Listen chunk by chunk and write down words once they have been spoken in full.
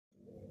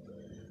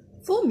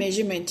For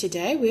measurement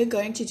today, we're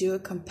going to do a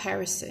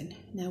comparison.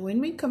 Now,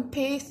 when we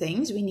compare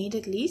things, we need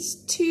at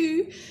least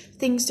two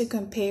things to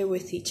compare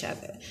with each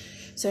other.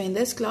 So in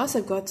this glass,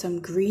 I've got some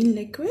green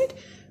liquid,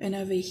 and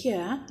over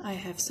here, I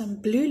have some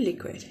blue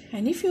liquid.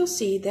 And if you'll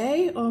see,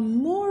 they are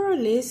more or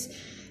less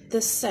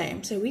the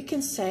same. So we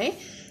can say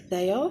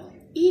they are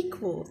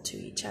equal to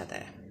each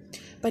other.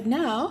 But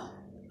now,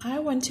 I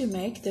want to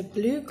make the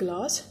blue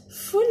glass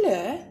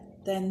fuller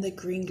than the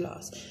green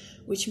glass,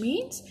 which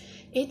means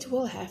it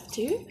will have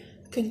to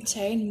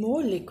contain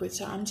more liquid.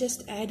 So I'm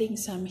just adding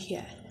some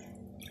here.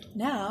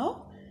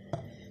 Now,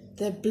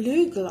 the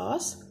blue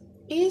glass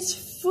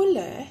is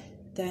fuller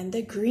than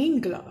the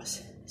green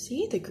glass.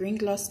 See, the green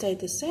glass stayed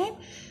the same,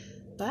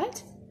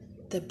 but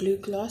the blue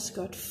glass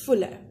got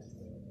fuller.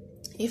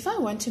 If I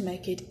want to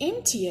make it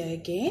emptier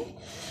again,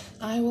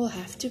 I will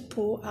have to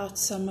pour out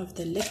some of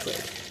the liquid.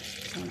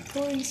 I'm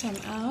pouring some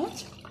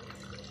out.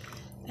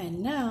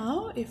 And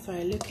now, if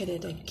I look at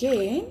it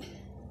again,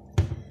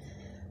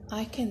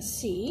 I can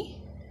see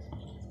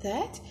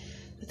that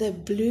the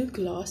blue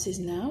glass is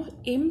now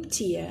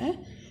emptier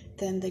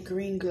than the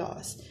green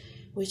glass,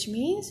 which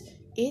means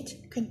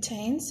it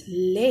contains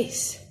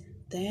less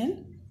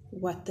than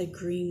what the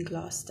green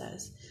glass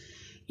does.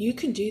 You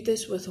can do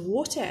this with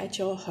water at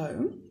your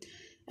home,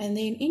 and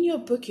then in your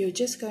book you're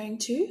just going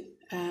to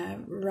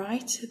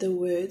write the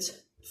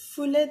words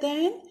fuller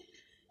than,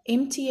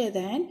 emptier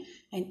than,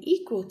 and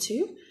equal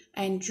to,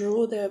 and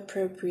draw the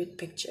appropriate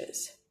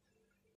pictures.